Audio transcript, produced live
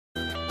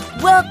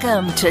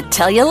Welcome to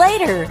Tell You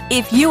Later.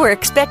 If you were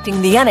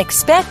expecting the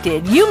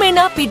unexpected, you may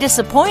not be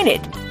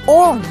disappointed.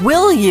 Or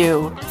will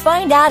you?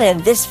 Find out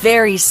in this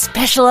very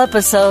special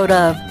episode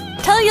of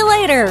Tell You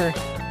Later.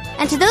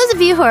 And to those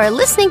of you who are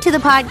listening to the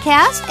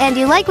podcast and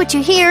you like what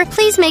you hear,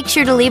 please make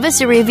sure to leave us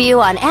a review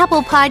on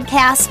Apple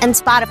Podcasts and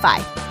Spotify.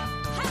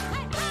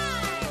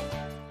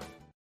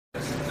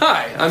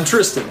 Hi, I'm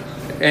Tristan,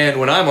 and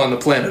when I'm on the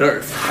planet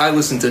Earth, I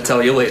listen to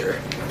Tell You Later.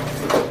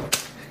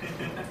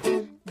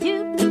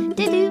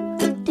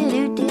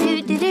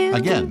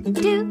 Again.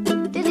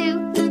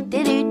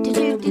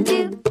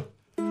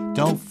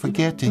 Don't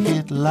forget to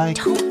hit like.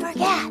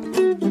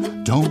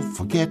 Don't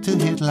forget to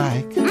hit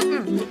like.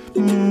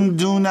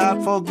 Do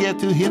not forget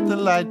to hit the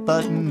like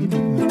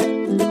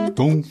button.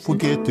 Don't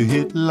forget to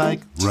hit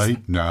like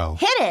right now.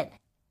 Hit it!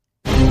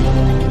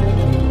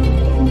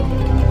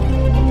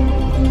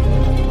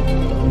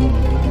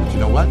 You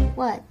know what?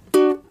 What?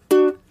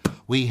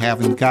 We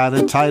haven't got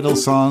a title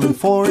song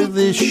for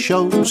this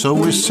show, so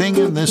we're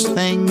singing this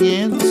thing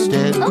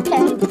instead.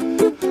 Okay.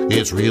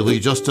 It's really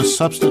just a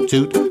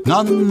substitute.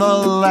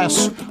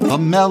 Nonetheless, the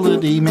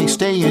melody may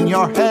stay in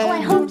your head. Oh,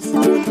 I hope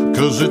so.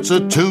 'Cause it's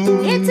a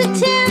tune. It's a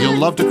tune. You'll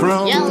love to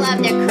croon. You'll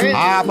love to croon.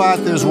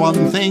 But there's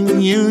one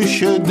thing you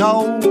should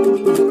know.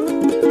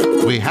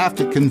 We have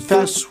to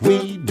confess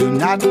we do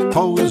not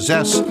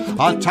possess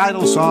a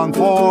title song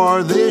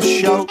for this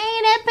show. Ain't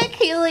it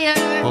peculiar?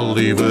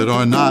 Believe it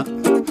or not,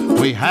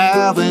 we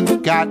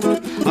haven't got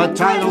a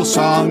title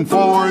song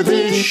for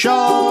this show.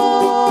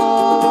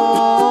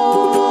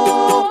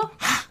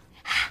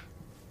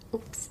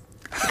 Oops.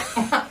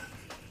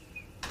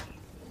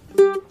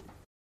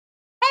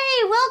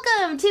 Hey,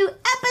 welcome to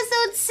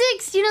episode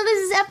 6. You know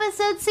this is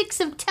episode 6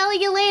 of Tell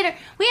You Later.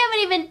 We haven't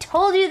even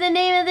told you the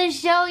name of the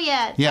show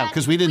yet. Yeah,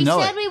 because we didn't know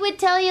We it. said we would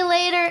tell you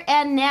later,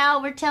 and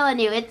now we're telling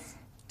you. It's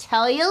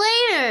Tell You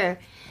Later.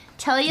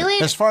 Tell You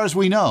Later. As far as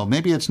we know,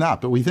 maybe it's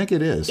not, but we think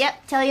it is.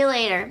 Yep, Tell You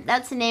Later.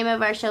 That's the name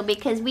of our show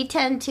because we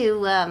tend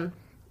to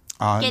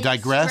get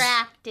digress.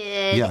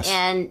 distracted Yes.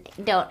 and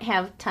don't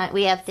have time.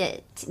 We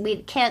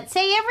can't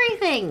say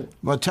everything.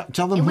 Well,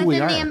 tell them who we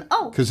Within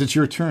are. Because it's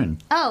your turn.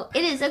 Oh,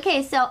 it is.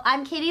 Okay, so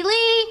I'm Katie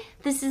Lee.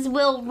 This is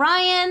Will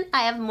Ryan.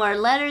 I have more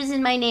letters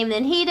in my name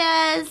than he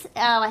does.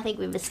 I think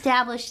we've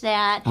established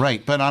that.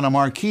 Right, but on a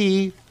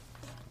marquee,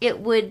 It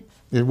would,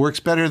 it works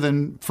better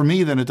for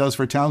me than it does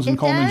for Townsend It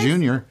Coleman does?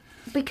 Jr.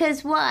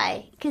 because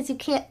why? Because you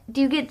can't,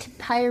 do you get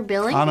higher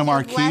billing? On a if you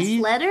have marquee?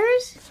 less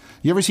letters?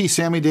 You ever see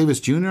Sammy Davis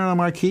Jr. on a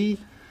marquee?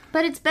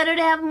 But it's better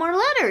to have more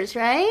letters,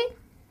 right?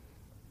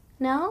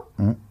 No?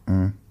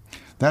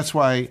 That's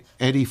why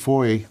Eddie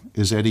Foy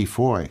is Eddie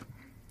Foy,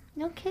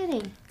 No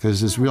kidding.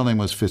 because his real name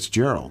was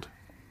Fitzgerald.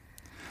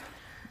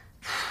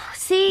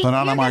 See, But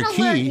on a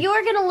marquee-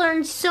 you're going to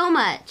learn so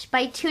much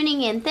by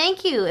tuning in.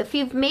 Thank you. If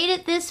you've made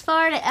it this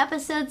far to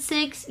episode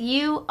 6,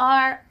 you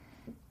are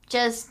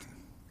just,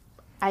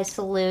 I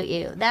salute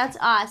you. That's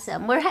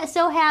awesome. We're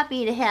so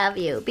happy to have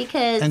you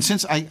because And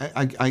since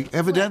I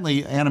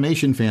evidently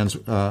animation fans,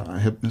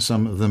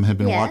 some of them have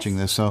been Yes. watching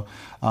this, so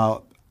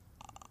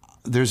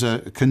there's a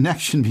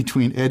connection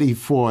between Eddie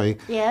Foy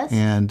Yes.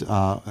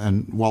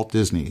 and Walt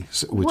Disney,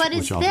 which what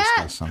is I'll that,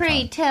 discuss sometime.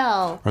 pray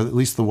tell? Or at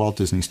least the Walt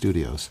Disney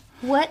Studios.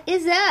 What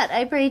is that,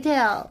 I pray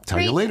tell? Tell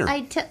you later.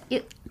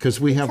 You.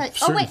 Because we have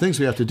certain things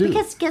we have to do.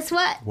 Because guess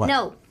what? What?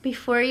 No,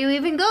 before you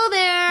even go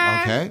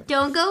there, Okay.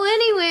 don't go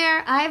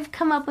anywhere. I've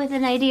come up with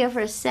an idea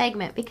for a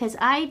segment because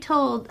I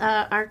told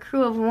our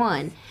crew of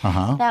one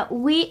Uh-huh. that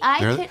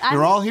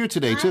They're all here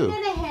today, too.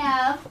 I'm gonna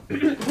have.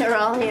 They're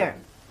all here.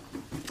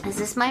 Is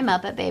this my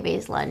Muppet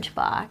Babies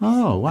lunchbox?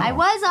 Oh, wow. I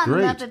was on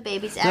Great. Muppet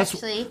Babies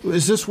actually.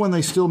 Is this when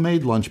they still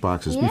made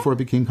lunchboxes Yeah. before it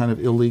became kind of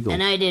illegal?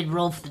 And I did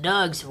Rolf the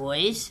dog's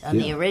voice on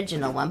the Yeah.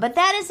 original one, but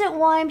that isn't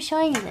why I'm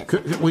showing you this.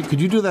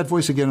 Could you do that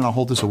voice again and I'll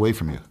hold this away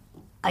from you?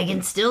 I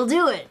can still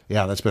do it.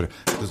 Yeah, that's better.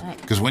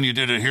 Because when you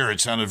did it here, it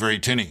sounded very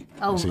tinny.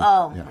 Oh, See?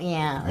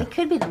 yeah. It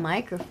could be the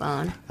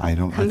microphone. I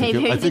think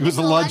Maybe it was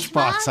the lunchbox.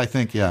 lunchbox? I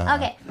think, yeah.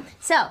 Okay,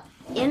 so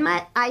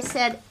I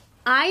said,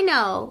 I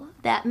know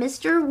that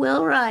Mr.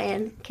 Will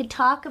Ryan could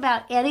talk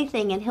about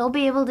anything and he'll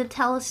be able to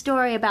tell a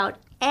story about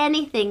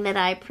anything that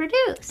I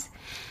produce.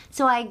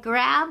 So I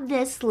grabbed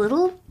this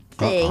little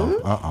thing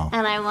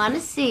and I want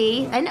to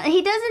see, I know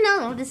he doesn't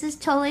know, this is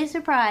totally a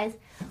surprise,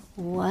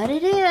 what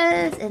it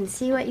is and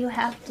see what you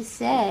have to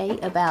say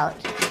about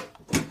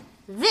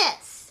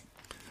this.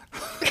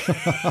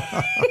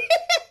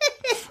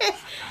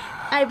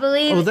 I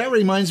believe. Oh, that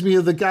reminds me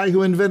of the guy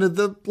who invented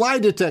the lie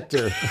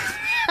detector.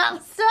 How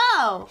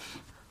so?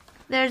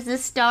 There's a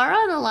star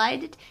on the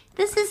light.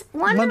 This is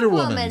Wonder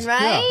Woman,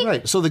 right? Yeah,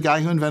 right. So the guy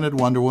who invented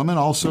Wonder Woman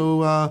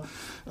also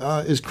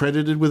is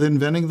credited with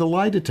inventing the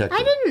lie detector. I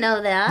didn't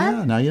know that.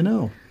 Yeah, now you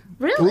know.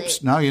 Really?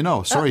 Oops, now you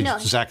know. Sorry, no.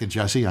 Zach and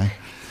Jesse.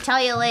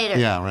 Tell you later.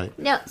 Yeah, right.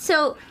 No,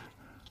 so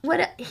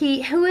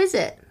who is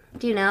it?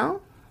 Do you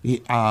know?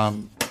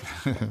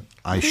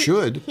 I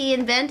should. He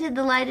invented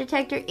the lie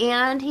detector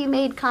and he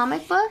made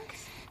comic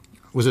books?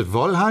 Was it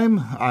Wollheim?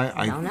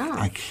 I don't know.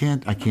 I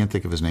can't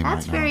think of his name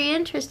That's right now. very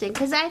interesting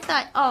because I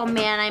thought, oh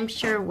man, I'm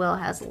sure Will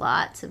has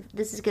lots of.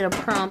 This is going to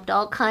prompt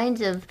all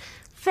kinds of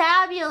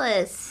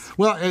fabulous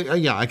Well,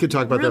 yeah, I could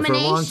talk about that for a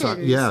long time.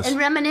 ruminations Yes. and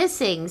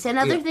reminiscings and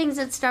other things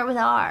that start with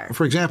R.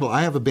 For example,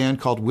 I have a band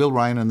called Will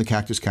Ryan and the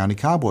Cactus County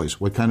Cowboys.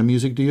 What kind of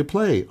music do you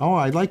play? Oh,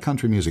 I like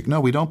country music. No,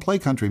 we don't play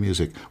country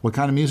music. What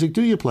kind of music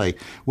do you play?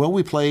 Well,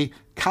 we play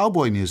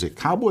cowboy music.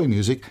 Cowboy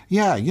music,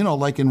 yeah,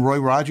 like in Roy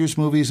Rogers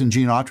movies and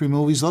Gene Autry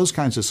movies, those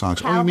kinds of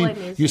songs. Cowboy you mean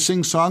music. you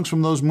sing songs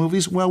from those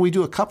movies? Well, we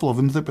do a couple of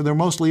them, but they're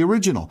mostly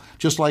original.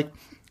 Just like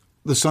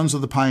the Sons of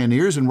the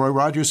Pioneers and Roy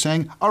Rogers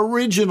sang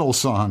original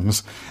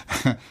songs.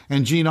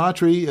 And Gene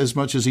Autry, as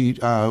much as he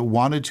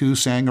wanted to,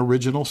 sang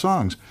original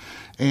songs.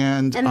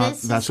 And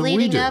this that's is what we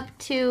leading do. up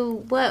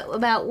to what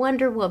about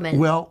Wonder Woman?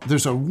 Well,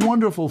 there's a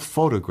wonderful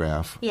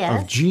photograph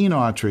Yes. of Gene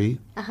Autry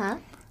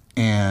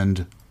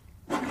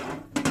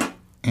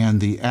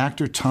and the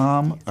actor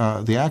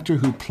the actor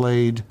who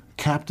played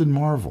Captain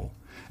Marvel,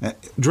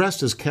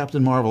 dressed as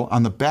Captain Marvel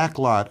on the back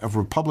lot of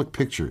Republic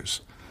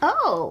Pictures,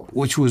 Oh,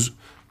 which was,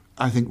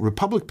 I think,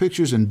 Republic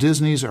Pictures and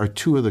Disney's are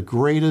two of the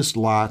greatest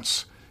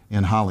lots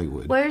in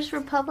Hollywood. where's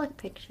Republic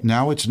Pictures?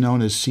 Now it's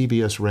known as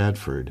CBS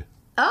Radford.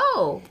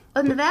 Oh,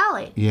 in the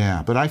Valley.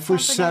 Yeah, but I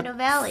first San set Bernardino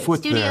Valley. foot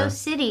Studio there.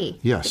 City.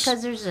 Yes.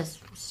 Because there's a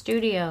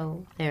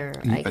studio there,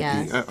 I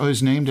guess. It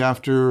was named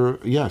after,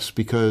 yes,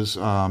 because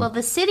Well,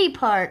 the city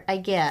part I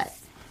get.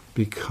 That's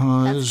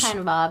because kind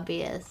of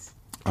obvious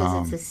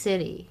because it's a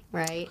city,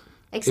 right?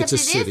 Except it's a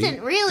it city.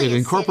 isn't really It a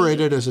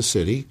incorporated as a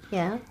city. city.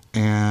 Yeah.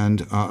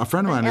 And a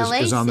friend of mine LA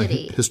is on the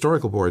City.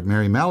 historical board,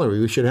 Mary Mallory.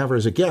 We should have her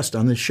as a guest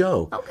on this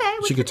show. Okay,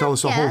 we she could could tell have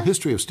us the whole guests.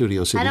 history of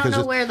Studio City. I don't because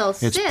know where they'll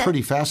It's sit,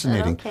 pretty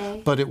fascinating. but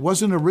okay. But it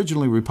wasn't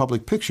originally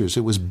Republic Pictures.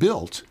 It was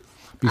built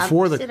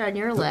before I'll sit on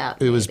your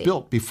lap, It was maybe.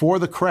 built before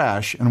the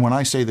crash. And when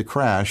I say the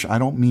crash, I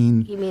don't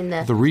mean, You mean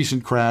the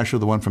recent crash or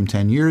the one from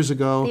 10 years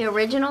ago. The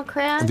original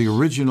crash? The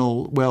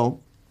original,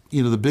 well,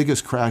 the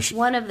biggest crash.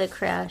 One of the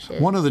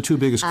crashes. One of the two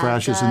biggest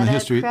crashes in the Gotta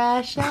history.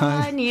 crash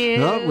on you.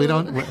 No, we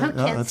don't. No, Can't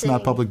that's not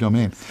sing. public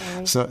domain.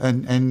 Sorry. So,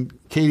 and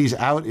Katie's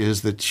out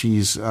is that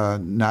she's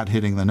not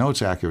hitting the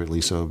notes accurately,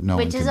 so no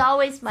one Which can, is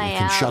always my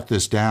can out. shut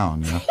this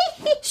down.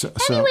 So,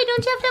 Anyway,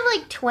 don't you have to have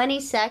like 20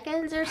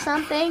 seconds or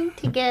something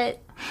to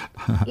get,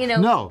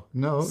 no.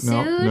 sued?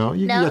 You No?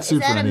 can get Is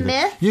sued for that a anything.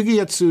 myth? You can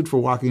get sued for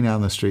walking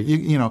down the street.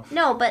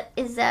 No, but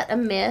is that a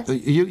myth?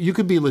 You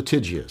could be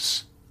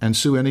litigious and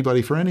sue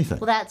anybody for anything.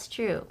 Well, that's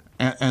true.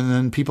 And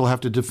then people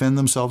have to defend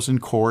themselves in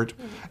court,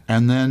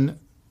 and then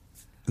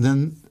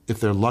if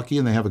they're lucky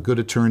and they have a good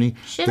attorney,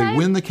 Should they I?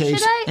 win the case,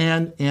 Should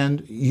I?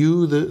 and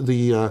you,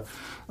 the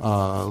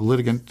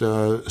litigant,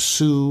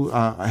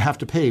 have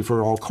to pay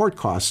for all court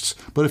costs.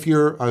 But if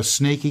you're a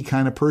snaky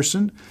kind of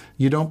person,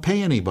 you don't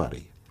pay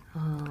anybody.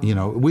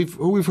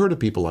 We've heard of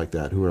people like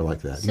that who are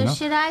like that. So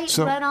should I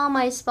run all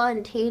my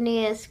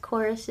spontaneous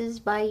choruses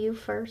by you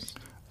first?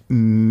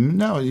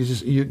 No,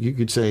 you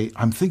could say,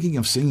 I'm thinking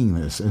of singing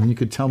this, and you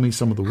could tell me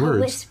some of the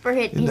words. Whisper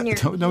it in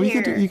your No,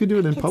 ear. you could do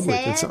it in Can public.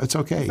 say it? It's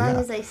okay. As long yeah.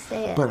 as I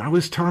say it. But I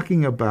was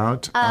talking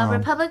about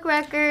Republic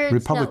Records.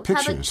 Republic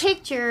Pictures. Public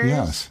Pictures.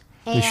 Yes,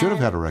 they should have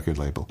had a record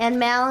label. And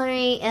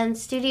Mallory and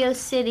Studio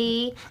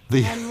City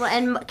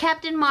and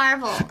Captain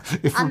Marvel.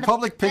 If on the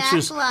Republic back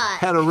Pictures lot.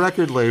 had a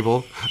record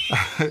label,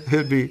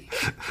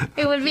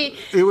 it would be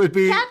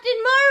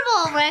Captain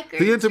Marvel Records.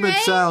 the intimate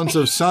right? sounds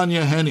of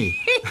Sonia Henney.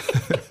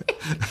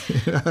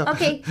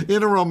 Okay,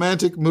 In a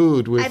romantic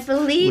mood I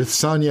believe with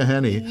Sonia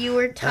Henney you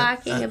were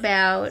talking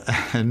about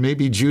and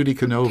maybe Judy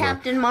Canova.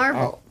 Captain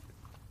Marvel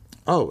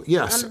Oh,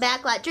 yes. on the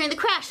back lot during the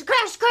crash.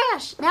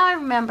 Now I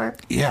remember.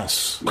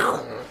 Yes.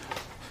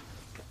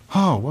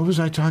 Oh, what was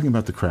I talking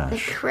about? The The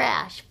crash.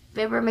 crash.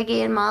 Fibber,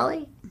 McGee, and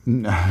Molly?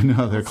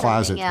 No, their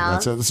closet.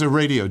 else. That's a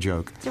radio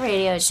joke. It's a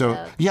radio So,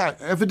 joke. yeah,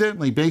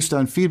 evidently, based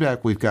on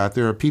feedback we've got,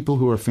 there are people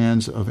who are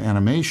fans of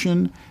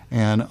animation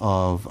and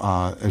of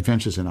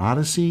Adventures in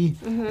Odyssey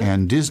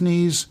and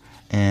Disney's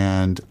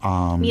and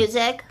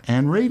Music.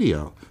 and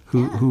radio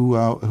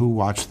who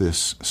watch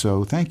this.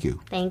 So, thank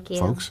you. Thank you.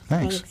 Folks.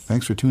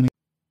 Thanks for tuning in.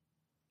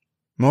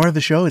 More of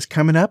the show is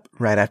coming up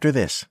right after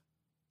this.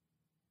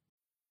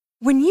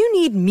 When you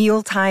need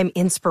mealtime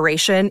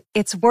inspiration,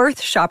 it's worth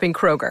shopping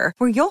Kroger,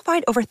 where you'll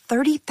find over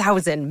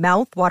 30,000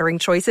 mouth-watering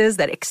choices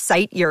that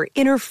excite your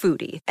inner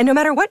foodie. And no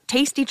matter what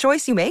tasty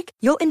choice you make,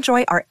 you'll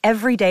enjoy our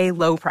everyday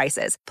low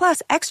prices,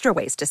 plus extra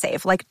ways to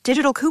save, like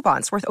digital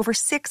coupons worth over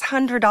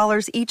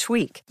 $600 each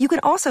week. You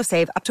can also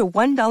save up to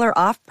 $1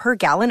 off per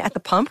gallon at the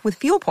pump with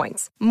fuel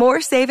points.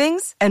 More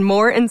savings and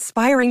more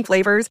inspiring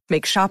flavors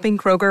make shopping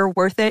Kroger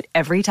worth it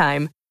every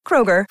time.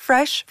 Kroger,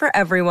 fresh for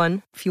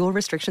everyone. Fuel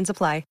restrictions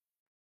apply.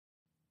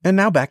 And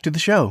now back to the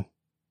show.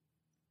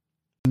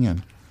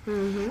 And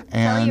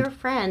Tell your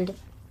friend.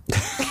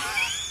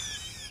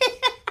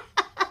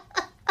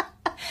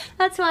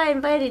 That's why I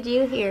invited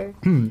you here.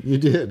 you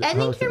did. I think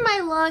Okay. you're my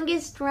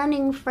longest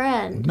running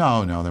friend.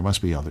 No, there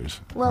must be others.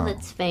 Well,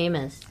 that's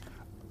famous.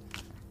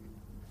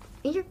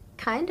 You're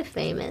kind of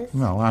famous.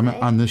 Well, I'm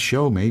right? on this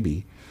show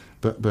maybe,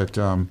 but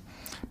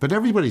But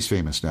everybody's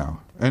famous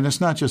now. And it's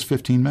not just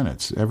 15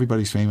 minutes.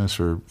 Everybody's famous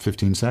for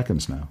 15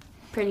 seconds now.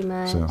 Pretty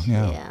much. So,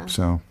 yeah.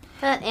 So,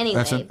 but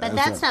anyway,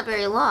 that's not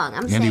very long.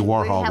 I'm saying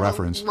Warhol we have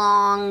reference. A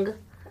long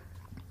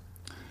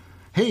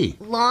Hey.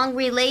 Long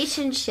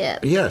relationship.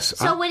 Yes.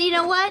 So you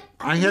know what?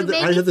 I had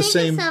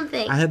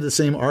the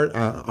same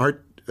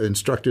art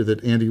instructor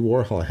that Andy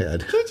Warhol had.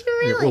 Did you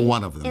really? Well,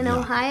 one of them. In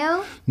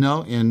Ohio?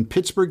 No, in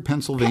Pittsburgh,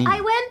 Pennsylvania.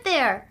 I went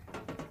there.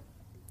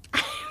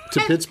 To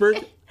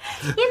Pittsburgh?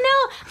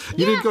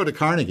 You didn't go to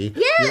Carnegie.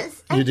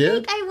 Yes. You did? I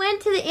think I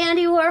went to the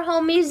Andy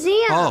Warhol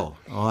Museum. Oh,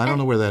 I don't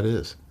know where that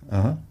is.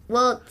 Uh-huh.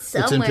 Well,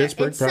 somewhere. It's in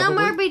Pittsburgh, it's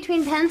somewhere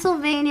between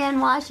Pennsylvania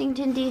and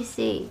Washington,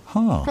 D.C.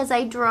 Because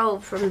I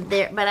drove from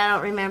there, but I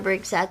don't remember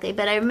exactly.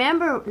 But I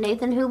remember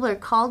Nathan Hubler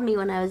called me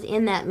when I was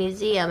in that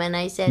museum, and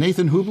I said...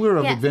 Nathan Hubler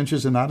of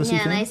Adventures in Odyssey?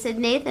 Yeah, and I said,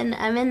 Nathan,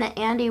 I'm in the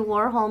Andy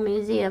Warhol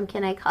Museum.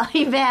 Can I call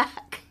you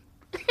back?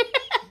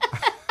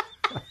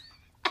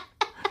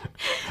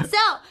 So,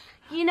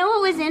 you know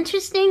what was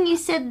interesting? You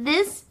said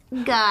this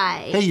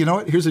guy... Hey, you know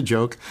what? Here's a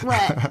joke.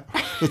 What?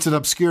 It's an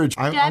obscure joke.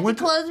 I have to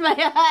close my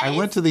eyes? I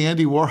went to the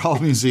Andy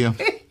Warhol Museum,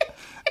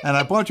 and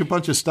I bought a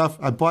bunch of stuff.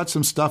 I bought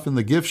some stuff in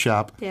the gift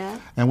shop. Yeah.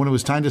 And when it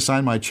was time to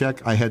sign my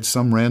check, I had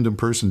some random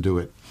person do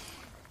it.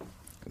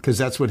 Because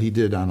that's what he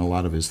did on a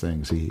lot of his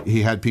things.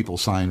 He had people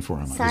sign for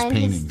him on his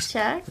paintings. His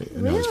check?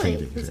 No,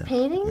 really? His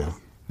paintings?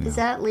 Yeah. Is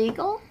that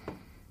legal?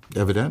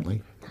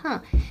 Evidently. Huh.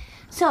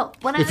 So,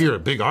 if you're a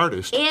big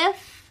artist.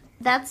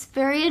 That's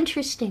very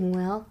interesting,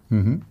 Will.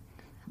 Mm-hmm.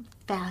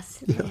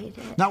 Fascinated.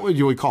 Yeah. Not what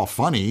you would call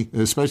funny,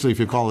 especially if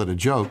you call it a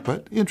joke,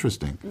 but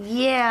interesting.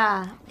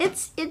 Yeah.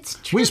 It's trivia.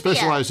 We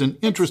specialize in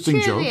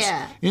interesting jokes.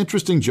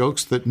 Interesting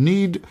jokes that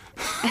need...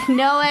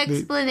 no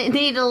explanation.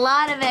 Need a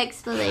lot of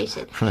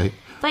explanation. Right.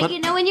 But you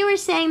know, when you were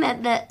saying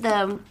that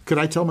the could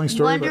I tell my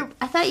story?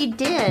 I thought you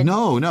did.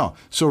 No.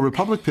 So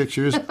Republic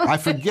Pictures, I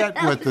forget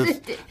what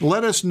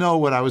let us know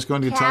what I was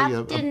going to tell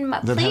you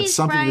that had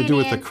something to do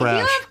with the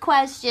crash. If you have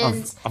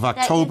questions of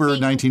October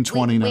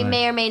 1929. We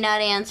may or may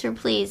not answer,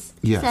 please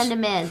send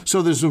them in.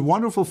 So there's a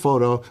wonderful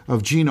photo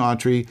of Gene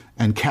Autry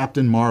and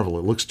Captain Marvel.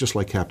 It looks just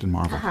like Captain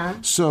Marvel.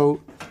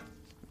 So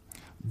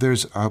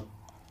there's a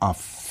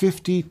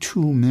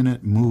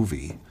 52-minute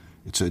movie.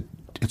 It's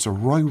a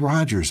Roy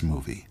Rogers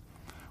movie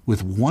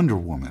with Wonder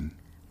Woman.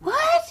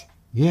 What?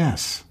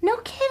 Yes. No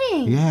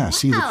kidding. Yeah. Wow.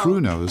 See, the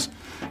crew knows.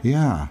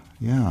 Yeah.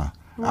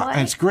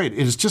 And it's great.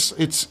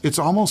 It's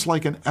almost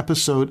like an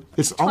episode.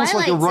 It's almost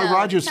like a Roy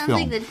Rogers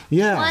film. Like the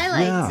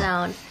Twilight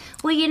Zone.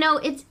 Well, you know,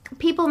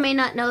 people may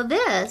not know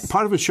this.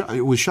 Part of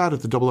it was shot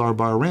at the Double R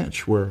Bar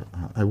Ranch, where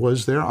I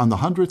was there on the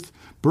 100th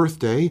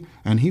birthday,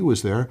 and he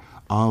was there,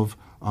 of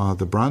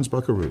the Bronze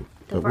Buckaroo.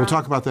 We'll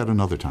talk about that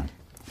another time.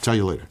 Tell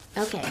you later.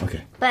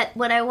 Okay. But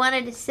what I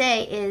wanted to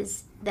say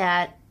is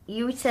that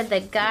you said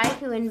the guy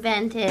who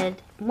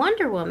invented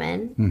Wonder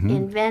Woman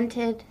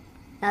invented,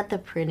 not the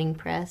printing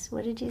press.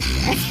 What did you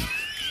say?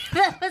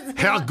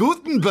 Herr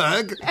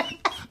Gutenberg,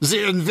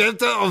 the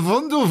inventor of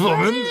Wonder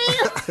Woman,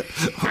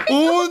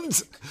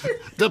 and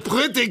the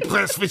printing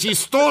press, which he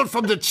stole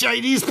from the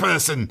Chinese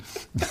person.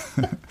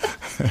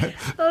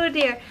 Oh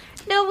dear.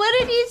 No, what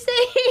did you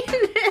say he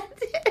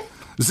invented?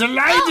 The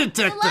lie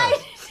detector. The lie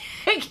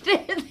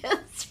detector.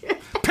 That's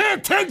right. Pay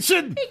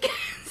attention. Because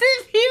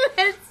if you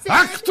had said...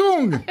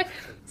 Achtung!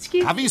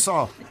 Excuse me.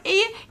 Aviso.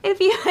 If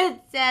you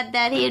had said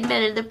that he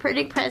invented the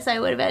printing press,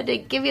 I would have had to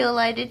give you a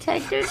lie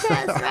detector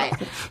test, right?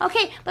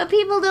 Okay, but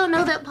people don't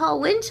know that Paul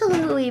Winchell,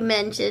 who he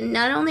mentioned,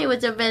 not only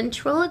was a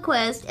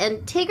ventriloquist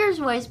and Tigger's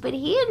voice, but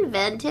he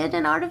invented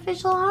an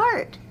artificial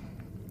heart.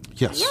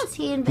 Yes,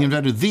 he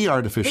invented the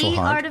artificial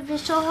heart. The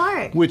artificial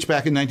heart. Which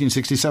back in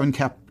 1967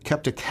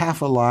 kept a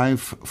calf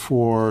alive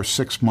for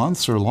 6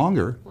 months or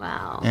longer.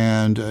 Wow.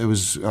 And it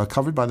was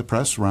covered by the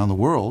press around the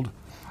world.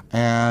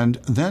 And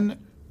then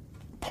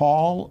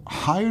Paul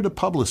hired a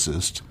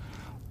publicist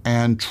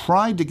and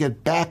tried to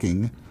get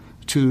backing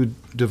to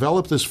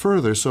develop this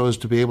further so as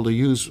to be able to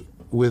use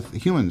with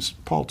humans.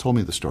 Paul told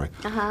me the story.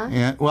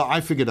 And well, I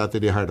figured out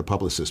that he hired a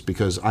publicist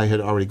because I had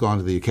already gone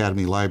to the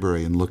Academy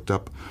Library and looked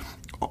up,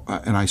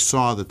 and I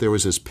saw that there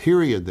was this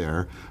period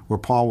there where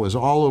Paul was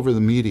all over the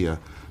media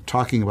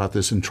talking about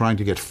this and trying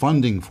to get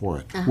funding for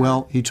it.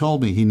 Well, he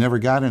told me he never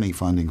got any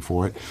funding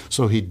for it,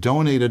 so he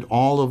donated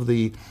all of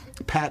the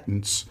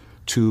patents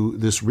to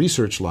this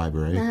research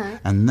library,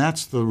 and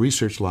that's the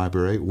research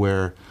library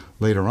where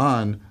later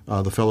on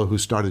the fellow who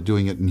started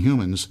doing it in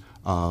humans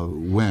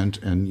went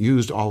and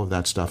used all of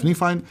that stuff.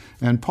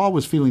 And Paul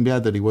was feeling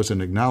bad that he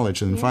wasn't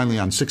acknowledged, and finally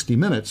on 60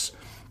 Minutes,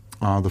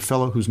 the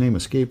fellow whose name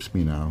escapes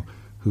me now,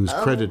 who's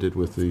credited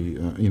with the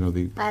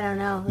I don't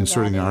know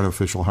inserting the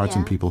artificial hearts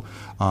in people,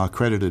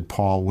 credited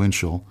Paul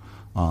Winchell,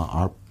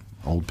 our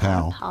old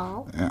pal,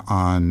 Paul.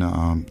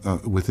 on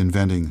with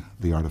inventing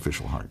the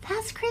artificial heart.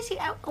 That's crazy.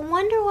 I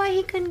wonder why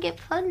he couldn't get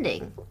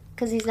funding.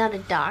 Because he's not a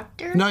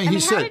doctor? No, he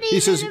said, he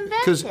says,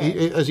 because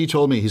as he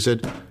told me, he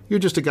said, you're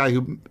just a guy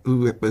who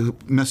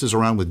messes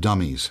around with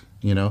dummies,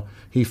 you know.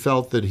 He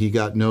felt that he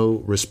got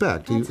no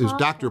respect. He was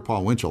Dr.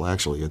 Paul Winchell,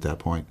 actually, at that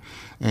point.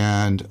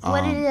 And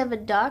what did he have a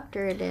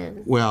doctorate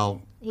in?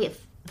 Well,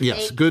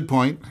 yes, good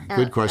point.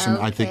 Good question,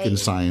 okay. I think, in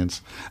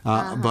science.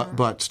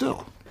 But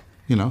still,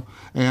 you know.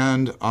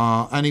 And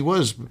he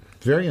was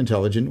very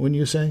intelligent, wouldn't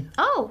you say?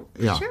 Oh,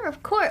 Yeah. sure,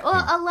 of course. Well,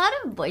 a lot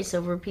of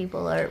voiceover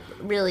people are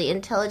really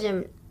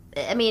intelligent.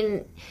 I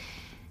mean,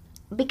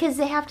 because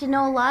they have to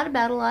know a lot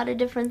about a lot of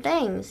different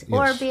things,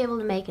 or be able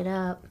to make it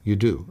up. You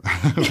do.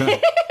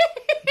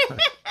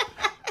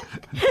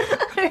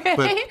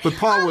 But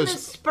Paul On was the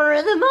spur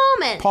of the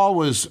moment. Paul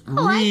was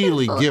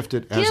really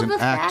gifted as an Do you have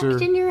a actor.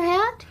 fact in your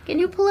hat? Can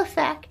you pull a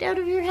fact out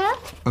of your hat?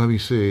 Let me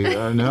see.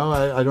 No,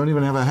 I don't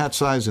even have a hat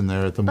size in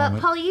there at the But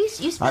moment. Paul, you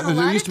spent a lot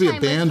there used to be a of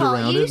time band with Paul.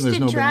 around You it, used and there's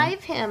to no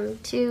drive him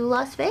to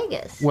Las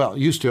Vegas. Well,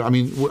 used to. I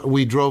mean,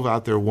 we drove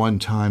out there one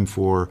time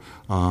for,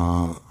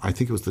 I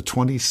think it was the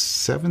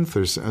 27th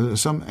or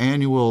some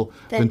annual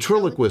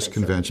ventriloquist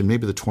convention,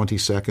 maybe the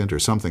 22nd or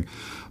something.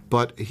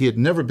 But he had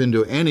never been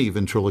to any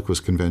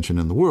ventriloquist convention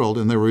in the world,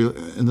 and there were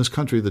in this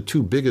country the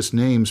two biggest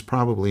names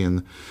probably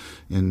in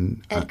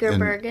Edgar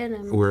Bergen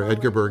and were Paul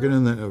Edgar Bergen,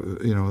 and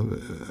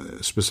then,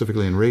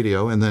 specifically in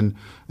radio, and then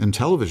in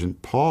television,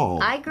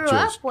 Paul. I grew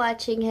up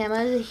watching him.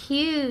 I was a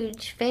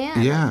huge fan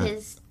of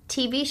his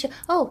TV show.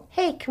 Oh,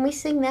 hey, can we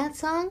sing that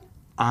song?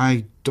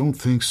 I don't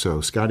think so.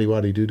 Scotty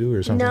Waddy Doo Doo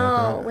or something like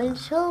that? No,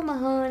 Winchell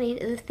Mahoney,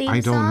 the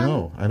theme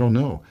song? I don't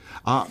know.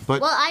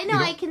 But well, I know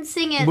I can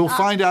sing it. We'll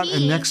find out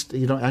key. in next.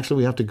 Actually,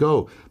 we have to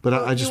go. But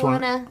I just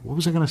want. What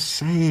was I going to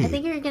say? I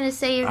think you were going to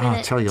say you're going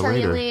to tell you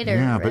later.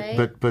 Yeah, right?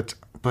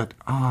 but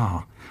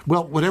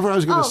well, whatever I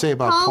was going to say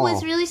about Paul. Paul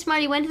was really smart.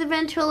 He went to the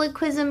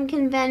ventriloquism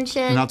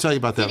convention. And I'll tell you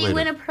about that later. Did he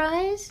win a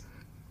prize?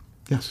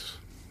 Yes.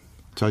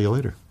 I'll tell you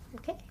later.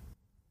 Okay.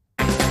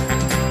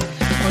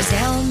 'Cause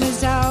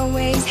Elma's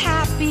always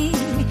happy,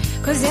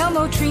 'cause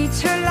Elmo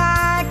treats her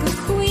like a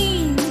queen.